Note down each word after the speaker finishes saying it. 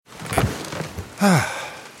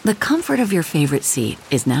The comfort of your favorite seat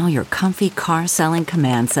is now your comfy car selling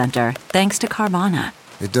command center, thanks to Carvana.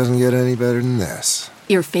 It doesn't get any better than this.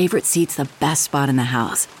 Your favorite seat's the best spot in the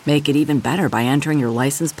house. Make it even better by entering your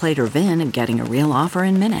license plate or VIN and getting a real offer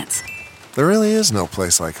in minutes. There really is no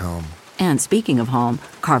place like home. And speaking of home,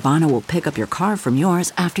 Carvana will pick up your car from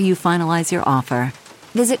yours after you finalize your offer.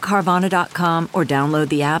 Visit Carvana.com or download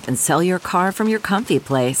the app and sell your car from your comfy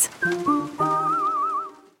place.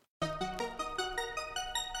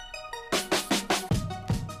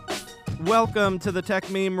 Welcome to the Tech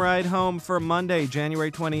Meme Ride Home for Monday,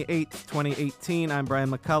 January 28th, 2018. I'm Brian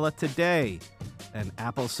McCullough. Today, an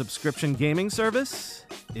Apple subscription gaming service?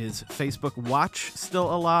 Is Facebook Watch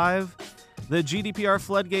still alive? The GDPR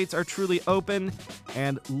floodgates are truly open,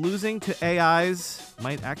 and losing to AIs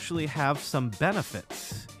might actually have some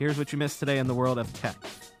benefits. Here's what you missed today in the world of tech.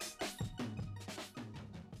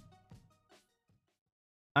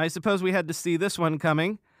 I suppose we had to see this one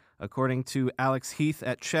coming. According to Alex Heath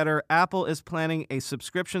at Cheddar, Apple is planning a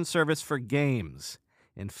subscription service for games.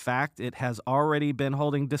 In fact, it has already been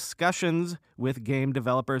holding discussions with game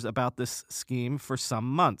developers about this scheme for some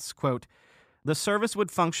months. Quote, "The service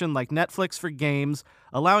would function like Netflix for games,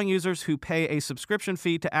 allowing users who pay a subscription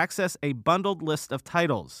fee to access a bundled list of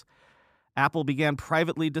titles. Apple began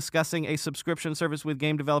privately discussing a subscription service with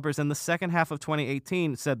game developers in the second half of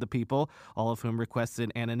 2018, said the people, all of whom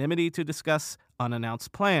requested anonymity to discuss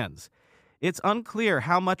unannounced plans. It's unclear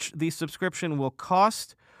how much the subscription will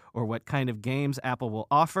cost or what kind of games Apple will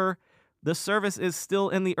offer. The service is still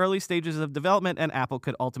in the early stages of development, and Apple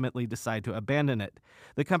could ultimately decide to abandon it.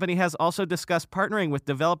 The company has also discussed partnering with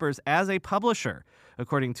developers as a publisher,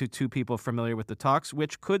 according to two people familiar with the talks,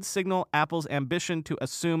 which could signal Apple's ambition to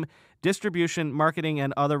assume distribution, marketing,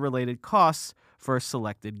 and other related costs for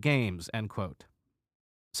selected games," end quote.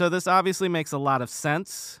 So this obviously makes a lot of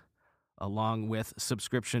sense. Along with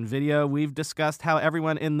subscription video, we've discussed how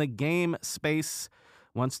everyone in the game space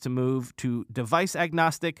wants to move to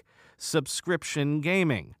device-agnostic subscription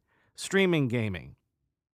gaming, streaming gaming.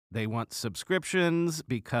 They want subscriptions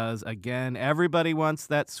because, again, everybody wants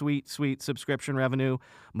that sweet, sweet subscription revenue.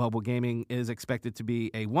 Mobile gaming is expected to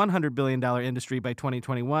be a $100 billion industry by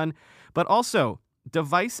 2021, but also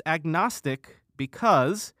device-agnostic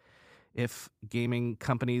because if gaming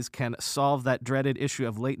companies can solve that dreaded issue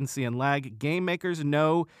of latency and lag, game makers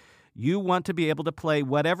know you want to be able to play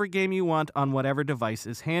whatever game you want on whatever device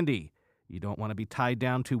is handy. You don't want to be tied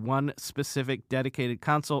down to one specific dedicated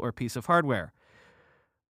console or piece of hardware.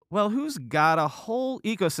 Well, who's got a whole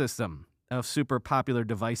ecosystem of super popular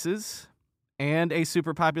devices and a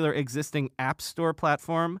super popular existing app store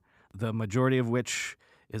platform, the majority of which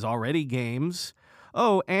is already games?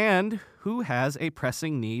 Oh, and who has a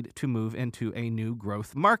pressing need to move into a new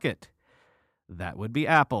growth market? That would be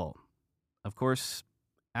Apple. Of course,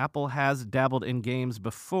 Apple has dabbled in games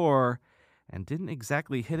before and didn't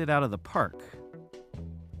exactly hit it out of the park.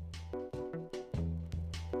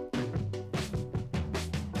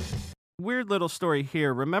 Weird little story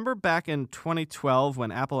here. Remember back in 2012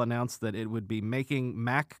 when Apple announced that it would be making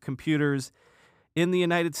Mac computers in the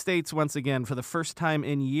United States once again for the first time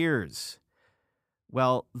in years?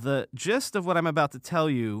 Well, the gist of what I'm about to tell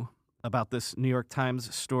you about this New York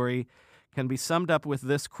Times story can be summed up with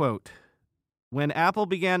this quote. When Apple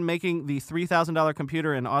began making the $3,000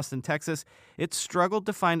 computer in Austin, Texas, it struggled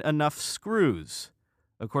to find enough screws,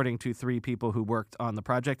 according to three people who worked on the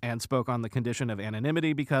project and spoke on the condition of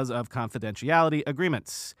anonymity because of confidentiality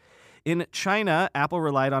agreements. In China, Apple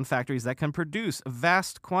relied on factories that can produce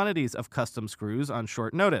vast quantities of custom screws on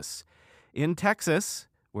short notice. In Texas,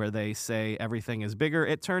 where they say everything is bigger,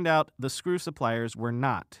 it turned out the screw suppliers were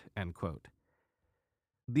not, end quote.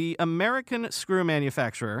 The American screw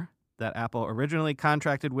manufacturer that Apple originally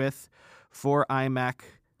contracted with for iMac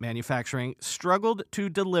manufacturing struggled to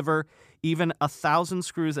deliver even 1,000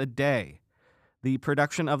 screws a day. The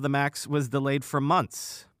production of the Macs was delayed for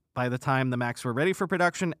months. By the time the Macs were ready for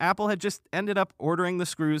production, Apple had just ended up ordering the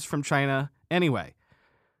screws from China anyway.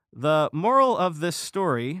 The moral of this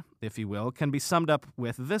story, if you will, can be summed up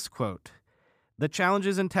with this quote. The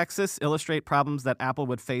challenges in Texas illustrate problems that Apple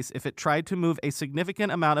would face if it tried to move a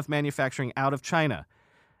significant amount of manufacturing out of China.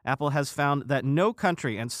 Apple has found that no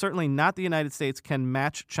country, and certainly not the United States, can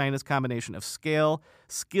match China's combination of scale,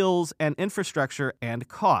 skills, and infrastructure and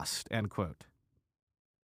cost, end quote.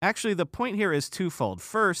 Actually, the point here is twofold.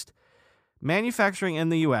 First, manufacturing in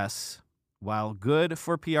the U.S., while good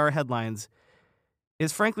for PR headlines,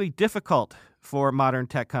 is frankly difficult for modern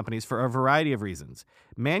tech companies for a variety of reasons.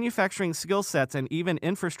 Manufacturing skill sets and even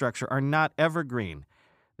infrastructure are not evergreen.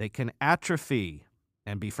 They can atrophy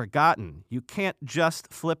and be forgotten. You can't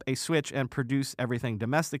just flip a switch and produce everything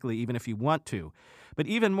domestically, even if you want to. But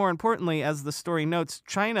even more importantly, as the story notes,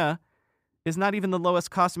 China is not even the lowest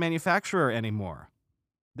cost manufacturer anymore.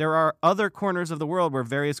 There are other corners of the world where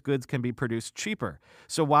various goods can be produced cheaper.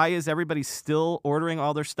 So why is everybody still ordering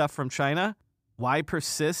all their stuff from China? Why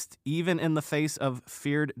persist even in the face of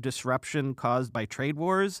feared disruption caused by trade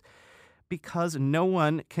wars? Because no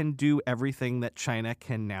one can do everything that China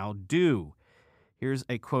can now do. Here's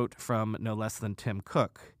a quote from no less than Tim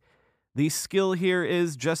Cook. "The skill here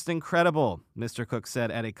is just incredible," Mr. Cook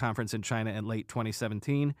said at a conference in China in late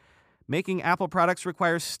 2017. "Making Apple products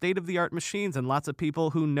requires state-of-the-art machines and lots of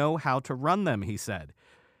people who know how to run them," he said.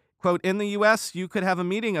 Quote, "In the U.S., you could have a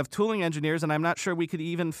meeting of tooling engineers, and I'm not sure we could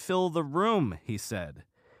even fill the room," he said.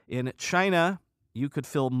 "In China, you could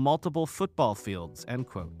fill multiple football fields," end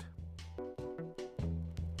quote.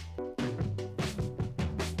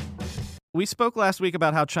 We spoke last week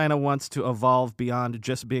about how China wants to evolve beyond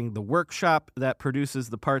just being the workshop that produces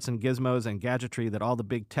the parts and gizmos and gadgetry that all the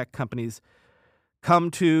big tech companies come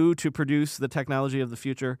to produce the technology of the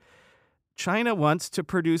future. China wants to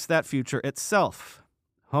produce that future itself,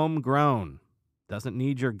 homegrown, doesn't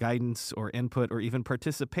need your guidance or input or even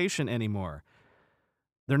participation anymore.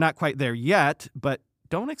 They're not quite there yet, but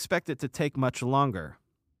don't expect it to take much longer.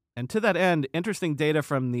 And to that end, interesting data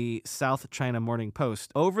from the South China Morning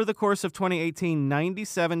Post. Over the course of 2018,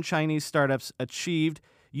 97 Chinese startups achieved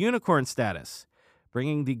unicorn status,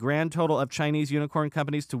 bringing the grand total of Chinese unicorn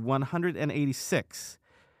companies to 186.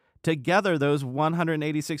 Together, those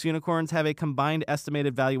 186 unicorns have a combined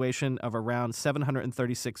estimated valuation of around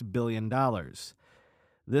 $736 billion.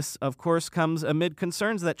 This, of course, comes amid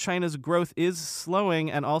concerns that China's growth is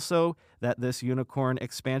slowing and also that this unicorn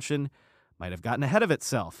expansion might have gotten ahead of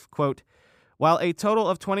itself. Quote, "While a total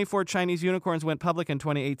of 24 Chinese unicorns went public in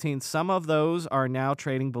 2018, some of those are now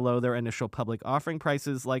trading below their initial public offering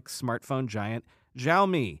prices, like smartphone giant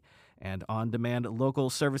Xiaomi and on-demand local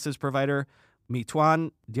services provider Meituan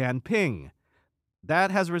Dianping. That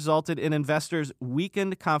has resulted in investors'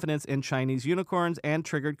 weakened confidence in Chinese unicorns and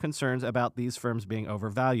triggered concerns about these firms being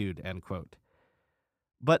overvalued," end quote.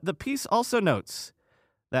 But the piece also notes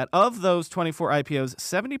that of those 24 IPOs,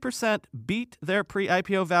 70% beat their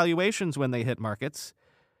pre-IPO valuations when they hit markets.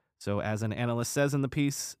 So as an analyst says in the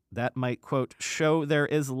piece, that might, quote, "show there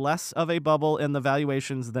is less of a bubble in the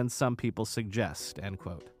valuations than some people suggest," end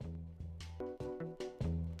quote.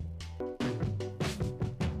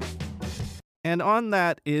 And on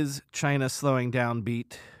that is China slowing down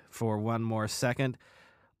beat for one more second,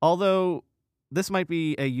 although this might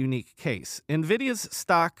be a unique case. NVIDIA's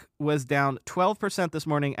stock was down 12% this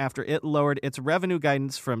morning after it lowered its revenue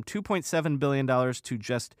guidance from $2.7 billion to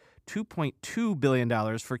just $2.2 billion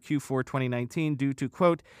for Q4 2019 due to,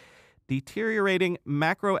 quote, "deteriorating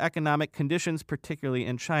macroeconomic conditions, particularly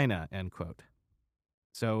in China," end quote.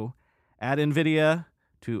 So add NVIDIA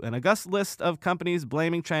to an august list of companies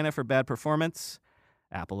blaming China for bad performance.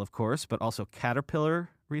 Apple, of course, but also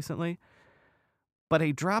Caterpillar recently. But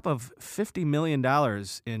a drop of $50 million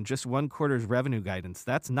in just one quarter's revenue guidance,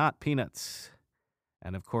 that's not peanuts.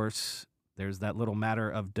 And of course, there's that little matter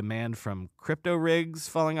of demand from crypto rigs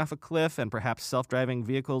falling off a cliff and perhaps self-driving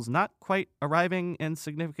vehicles not quite arriving in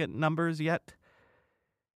significant numbers yet.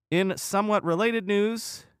 In somewhat related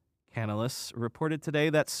news, Canalys reported today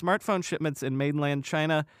that smartphone shipments in mainland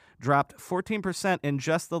China dropped 14% in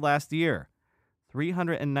just the last year.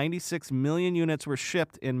 396 million units were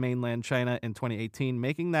shipped in mainland China in 2018,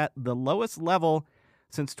 making that the lowest level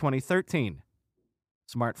since 2013.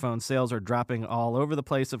 Smartphone sales are dropping all over the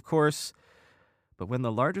place, of course, but when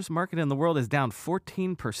the largest market in the world is down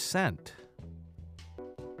 14%.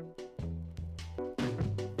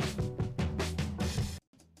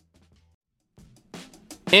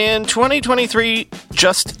 In 2023,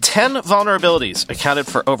 just 10 vulnerabilities accounted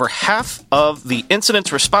for over half of the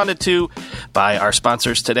incidents responded to by our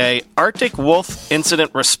sponsors today, Arctic Wolf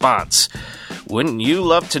Incident Response. Wouldn't you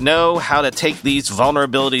love to know how to take these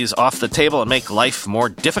vulnerabilities off the table and make life more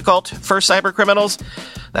difficult for cybercriminals?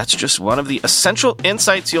 That's just one of the essential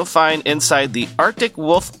insights you'll find inside the Arctic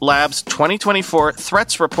Wolf Labs 2024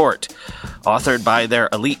 Threats Report, authored by their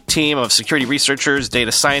elite team of security researchers,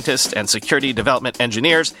 data scientists, and security development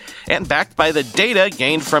engineers, and backed by the data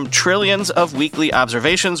gained from trillions of weekly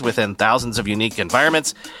observations within thousands of unique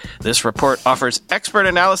environments. This report offers expert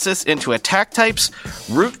analysis into attack types,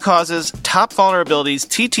 root causes, top vulnerabilities,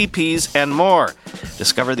 TTPs, and more.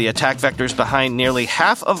 Discover the attack vectors behind nearly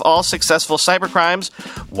half of all successful cybercrimes,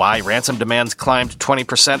 why ransom demands climbed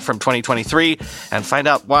 20% from 2023, and find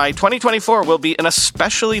out why 2024 will be an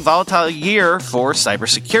especially volatile year for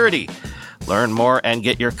cybersecurity. Learn more and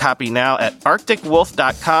get your copy now at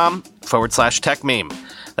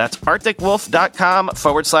arcticwolf.com/techmeme. That's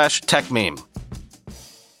arcticwolf.com/techmeme.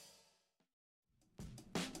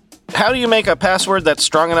 How do you make a password that's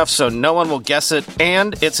strong enough so no one will guess it,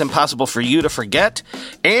 and it's impossible for you to forget,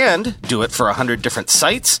 and do it for 100 different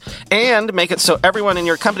sites, and make it so everyone in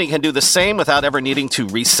your company can do the same without ever needing to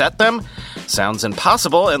reset them? Sounds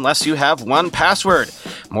impossible unless you have 1Password.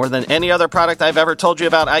 More than any other product I've ever told you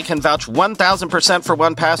about, I can vouch 1,000% for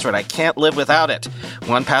 1Password. I can't live without it.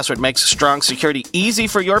 1Password makes strong security easy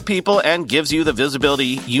for your people and gives you the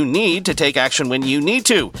visibility you need to take action when you need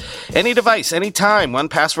to. Any device, anytime,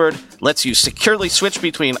 1Password lets you securely switch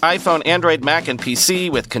between iPhone, Android, Mac, and PC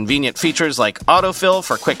with convenient features like autofill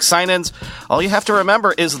for quick sign-ins. All you have to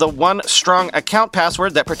remember is the one strong account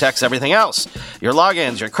password that protects everything else. Your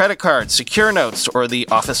logins, your credit cards, secure notes, or the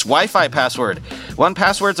Office Wi-Fi password.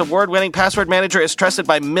 1Password's award-winning password manager is trusted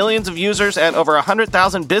by millions of users and over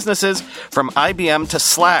 100,000 businesses from IBM to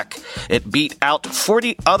Slack. It beat out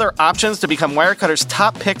 40 other options to become Wirecutter's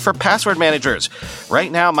top pick for password managers.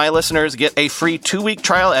 Right now, my listeners get a free 2-week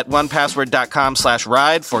trial at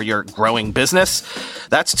onepassword.com/ride for your growing business.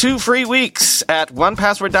 That's 2 free weeks at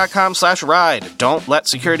onepassword.com/ride. Don't let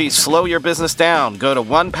security slow your business down. Go to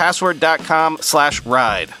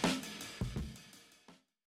onepassword.com/ride.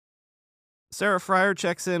 Sarah Friar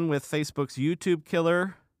checks in with Facebook's YouTube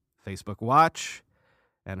killer, Facebook Watch,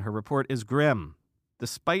 and her report is grim.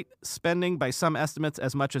 Despite spending, by some estimates,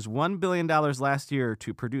 as much as $1 billion last year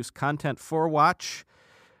to produce content for Watch,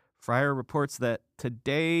 Friar reports that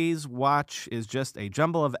today's Watch is just a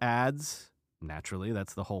jumble of ads. Naturally,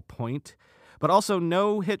 that's the whole point. But also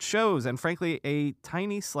no hit shows and, frankly, a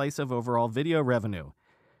tiny slice of overall video revenue.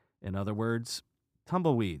 In other words,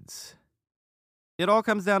 tumbleweeds. It all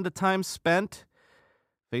comes down to time spent.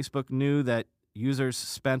 Facebook knew that users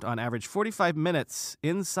spent on average 45 minutes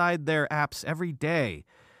inside their apps every day,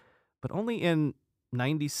 but only in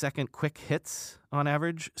 90-second quick hits on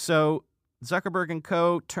average. So Zuckerberg and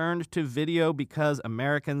co. turned to video because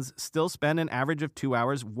Americans still spend an average of 2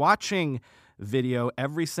 hours watching video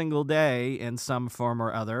every single day in some form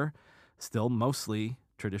or other, still mostly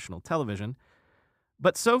traditional television.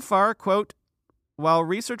 But so far, quote, while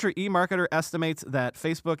researcher eMarketer estimates that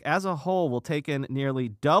Facebook as a whole will take in nearly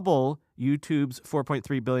double YouTube's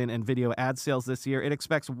 $4.3 billion in video ad sales this year, it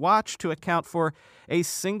expects Watch to account for a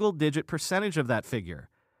single-digit percentage of that figure.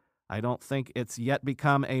 I don't think it's yet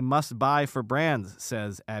become a must-buy for brands,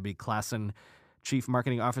 says Abby Klassen, Chief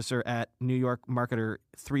Marketing Officer at New York marketer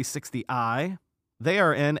 360i. They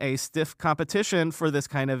are in a stiff competition for this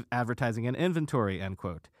kind of advertising and inventory, end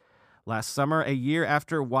quote. Last summer, a year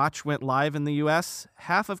after Watch went live in the U.S.,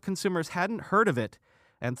 half of consumers hadn't heard of it,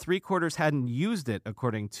 and 3/4 hadn't used it,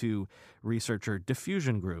 according to researcher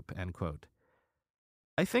Diffusion Group, end quote.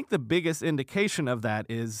 I think the biggest indication of that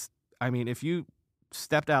is, if you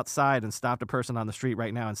stepped outside and stopped a person on the street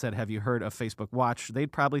right now and said, have you heard of Facebook Watch?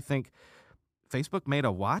 They'd probably think, Facebook made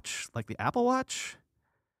a watch? Like the Apple Watch?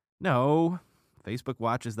 No. Facebook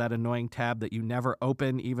Watch is that annoying tab that you never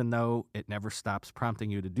open, even though it never stops prompting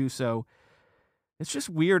you to do so. It's just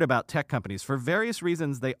weird about tech companies. For various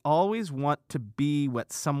reasons, they always want to be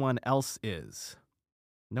what someone else is.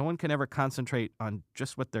 No one can ever concentrate on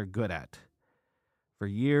just what they're good at. For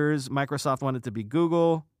years, Microsoft wanted to be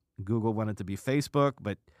Google. Google wanted to be Facebook.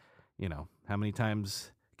 But, how many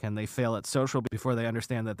times can they fail at social before they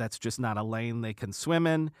understand that that's just not a lane they can swim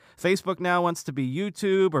in? Facebook now wants to be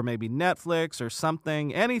YouTube or maybe Netflix or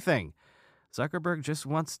something, anything. Zuckerberg just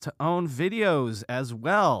wants to own videos as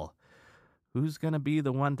well. Who's going to be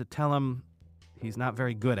the one to tell him he's not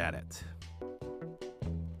very good at it?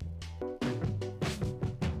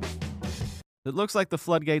 It looks like the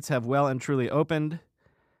floodgates have well and truly opened.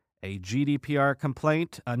 A GDPR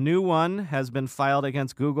complaint, a new one, has been filed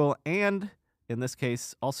against Google and, in this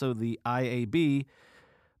case, also the IAB,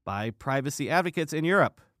 by privacy advocates in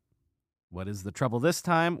Europe. What is the trouble this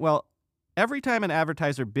time? Well, every time an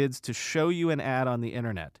advertiser bids to show you an ad on the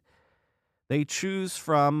internet, they choose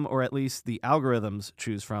from, or at least the algorithms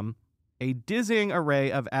choose from, a dizzying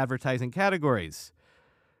array of advertising categories,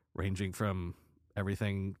 ranging from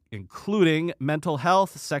everything including mental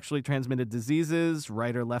health, sexually transmitted diseases,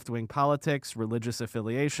 right or left-wing politics, religious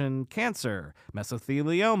affiliation, cancer,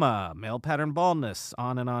 mesothelioma, male pattern baldness,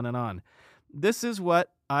 on and on and on. This is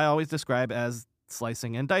what I always describe as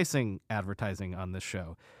slicing and dicing advertising on this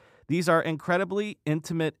show. These are incredibly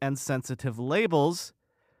intimate and sensitive labels,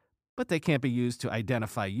 but they can't be used to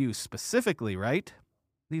identify you specifically, right?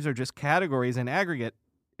 These are just categories in aggregate,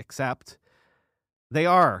 except they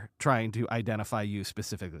are trying to identify you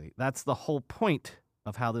specifically. That's the whole point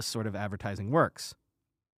of how this sort of advertising works.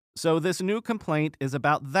 So this new complaint is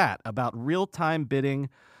about that, about real-time bidding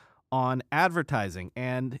on advertising,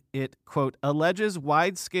 and it, quote, alleges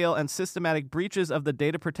wide-scale and systematic breaches of the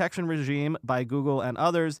data protection regime by Google and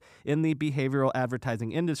others in the behavioral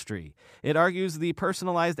advertising industry. It argues the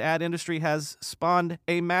personalized ad industry has spawned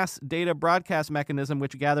a mass data broadcast mechanism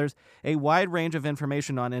which gathers a wide range of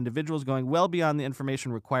information on individuals going well beyond the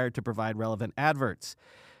information required to provide relevant adverts.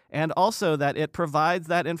 And also that it provides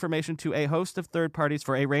that information to a host of third parties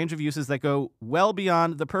for a range of uses that go well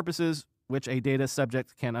beyond the purposes which a data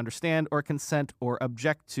subject can understand or consent or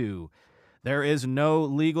object to. There is no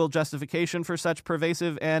legal justification for such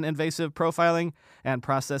pervasive and invasive profiling and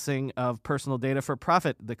processing of personal data for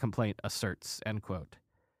profit, the complaint asserts, end quote.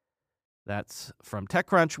 That's from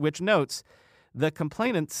TechCrunch, which notes the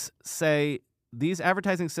complainants say these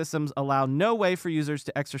advertising systems allow no way for users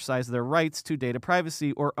to exercise their rights to data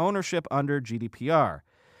privacy or ownership under GDPR.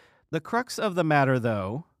 The crux of the matter,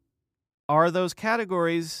 though, are those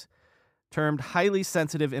categories termed highly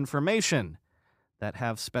sensitive information that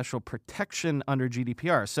have special protection under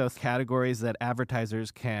GDPR. So categories that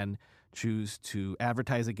advertisers can choose to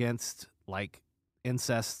advertise against, like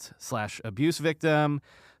incest/abuse victim,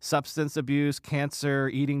 substance abuse, cancer,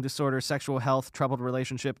 eating disorder, sexual health, troubled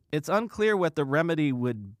relationship. It's unclear what the remedy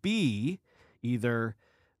would be, either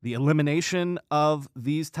the elimination of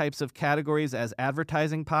these types of categories as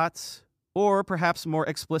advertising pots, or perhaps more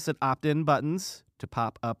explicit opt-in buttons to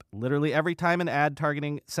pop up literally every time an ad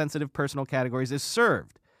targeting sensitive personal categories is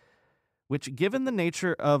served, which, given the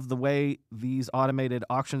nature of the way these automated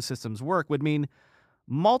auction systems work, would mean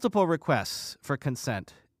multiple requests for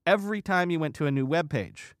consent every time you went to a new web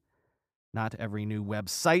page. Not every new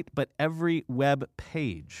website, but every web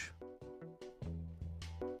page.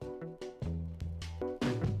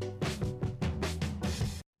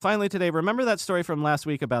 Finally today, remember that story from last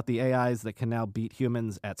week about the AIs that can now beat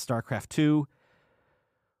humans at StarCraft 2?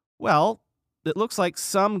 Well, it looks like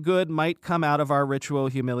some good might come out of our ritual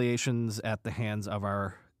humiliations at the hands of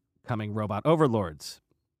our coming robot overlords.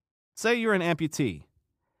 Say you're an amputee,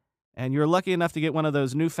 and you're lucky enough to get one of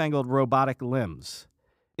those newfangled robotic limbs.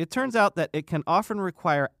 It turns out that it can often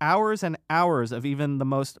require hours and hours of even the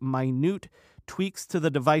most minute tweaks to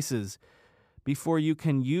the devices before you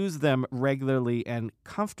can use them regularly and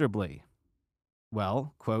comfortably.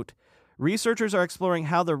 Well, quote, researchers are exploring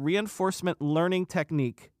how the reinforcement learning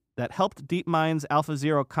technique that helped DeepMind's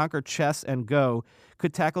AlphaZero conquer chess and Go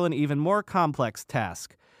could tackle an even more complex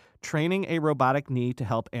task, training a robotic knee to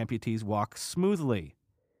help amputees walk smoothly.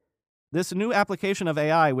 This new application of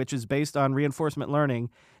AI, which is based on reinforcement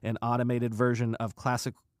learning, an automated version of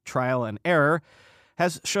classic trial and error,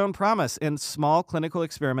 has shown promise in small clinical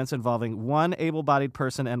experiments involving one able-bodied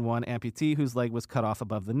person and one amputee whose leg was cut off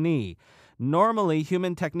above the knee. Normally,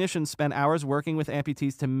 human technicians spend hours working with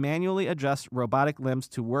amputees to manually adjust robotic limbs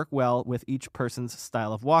to work well with each person's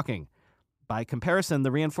style of walking. By comparison,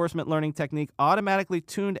 the reinforcement learning technique automatically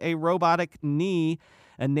tuned a robotic knee,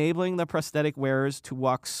 enabling the prosthetic wearers to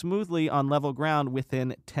walk smoothly on level ground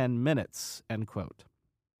within 10 minutes, end quote.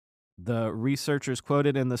 The researchers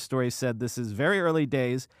quoted in the story said this is very early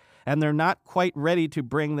days, and they're not quite ready to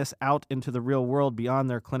bring this out into the real world beyond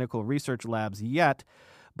their clinical research labs yet.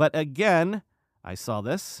 But again, I saw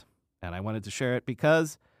this, and I wanted to share it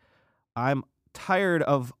because I'm tired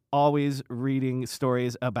of always reading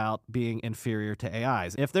stories about being inferior to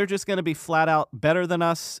AIs. If they're just going to be flat out better than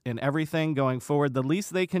us in everything going forward, the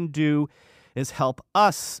least they can do is help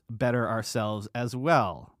us better ourselves as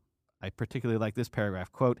well. I particularly like this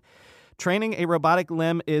paragraph, quote, training a robotic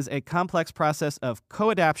limb is a complex process of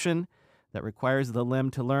co-adaptation that requires the limb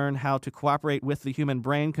to learn how to cooperate with the human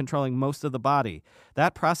brain controlling most of the body.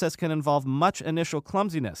 That process can involve much initial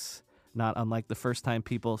clumsiness, not unlike the first time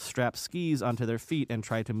people strap skis onto their feet and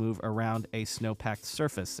try to move around a snow-packed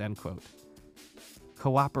surface, end quote.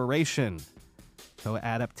 Cooperation,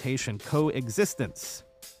 co-adaptation, coexistence.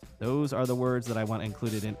 Those are the words that I want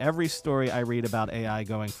included in every story I read about AI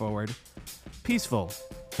going forward. Peaceful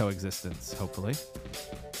coexistence, hopefully.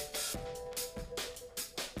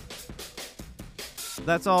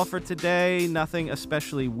 That's all for today. Nothing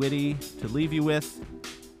especially witty to leave you with.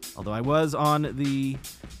 Although I was on the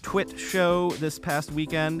Twit show this past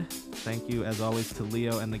weekend. Thank you, as always, to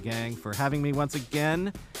Leo and the gang for having me once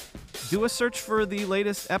again. Do a search for the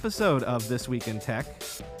latest episode of This Week in Tech,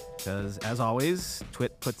 because, as always,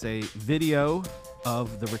 Twit puts a video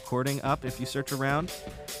of the recording up if you search around.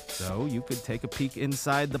 So you could take a peek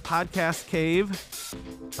inside the podcast cave.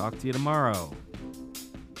 Talk to you tomorrow.